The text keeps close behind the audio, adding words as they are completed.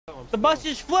The bus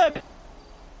is flipped.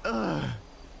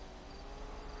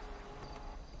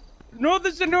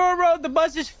 Northern Sonora Road, the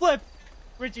bus is flipped.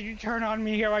 Richard, you turn on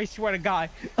me here, I swear to God.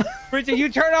 Richard, you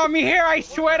turn on me here, I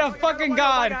swear to fucking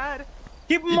God.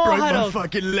 Keep them all huddled. My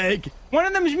fucking leg. One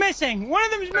of them's missing. One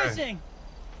of them's missing.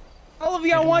 All of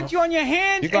you, I want you on your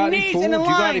hands and knees in a line.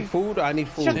 You got any food? I need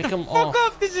food. Shut the fuck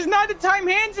up. This is not the time.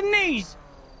 Hands and knees.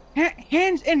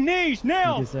 Hands and knees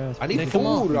now. I need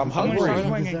food. I'm hungry.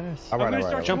 All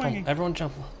right. Jump on. Everyone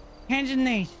jump on. Hands and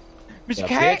knees. Mr.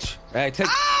 Cat. Hey, take.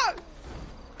 Ah!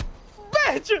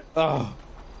 Bitch! Oh.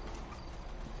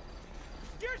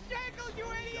 You're shackled, you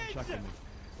idiots!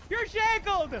 You're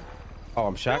shackled! Oh,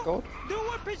 I'm shackled? Do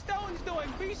what Pistone's doing.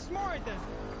 Be smart.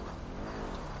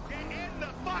 Get in the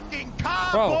fucking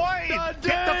car, Bro. boys!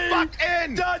 Get the fuck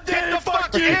in! Get the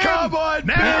fuck in! Come on,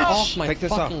 now! Take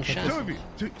this off.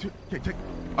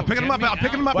 I'm picking him up. I'm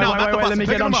picking him up now. Let me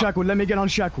get unshackled. Let me get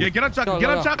unshackled. Yeah, get unshackled. Get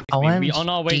unshackled. We on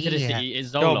our way to the city. It's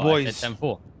Zola. boys. At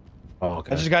 10-4. Oh,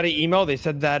 okay. I just got an email. They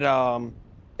said that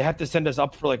they had to send us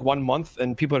up for like 1 month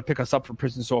and people to pick us up from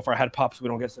prison. So if our head pops, we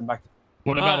don't get sent back.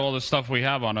 What about all the stuff we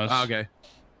have on us? Okay.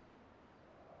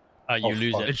 You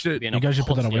lose it. You guys should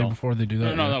put that away before they do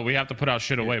that. No. We have to put our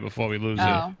shit away before we lose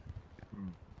it.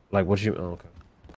 Like, what you... Oh, okay.